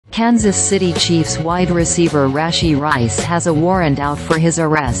Kansas City Chiefs wide receiver Rashee Rice has a warrant out for his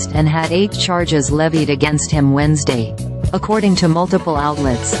arrest and had 8 charges levied against him Wednesday, according to multiple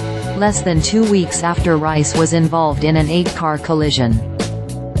outlets, less than 2 weeks after Rice was involved in an 8-car collision.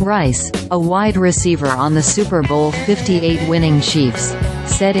 Rice, a wide receiver on the Super Bowl 58 winning Chiefs,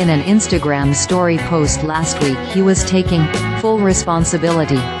 said in an Instagram story post last week he was taking full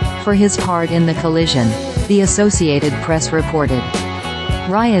responsibility for his part in the collision, the Associated Press reported.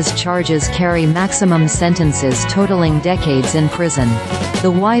 Rice's charges carry maximum sentences totaling decades in prison.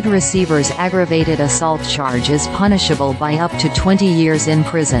 The wide receiver's aggravated assault charge is punishable by up to 20 years in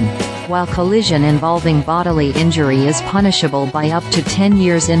prison, while collision involving bodily injury is punishable by up to 10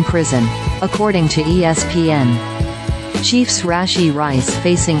 years in prison, according to ESPN. Chiefs Rashee Rice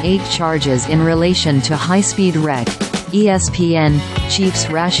facing 8 charges in relation to high-speed wreck. ESPN, Chiefs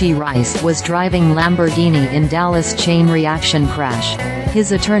Rashee Rice was driving Lamborghini in Dallas chain reaction crash.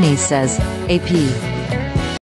 His attorney says, AP.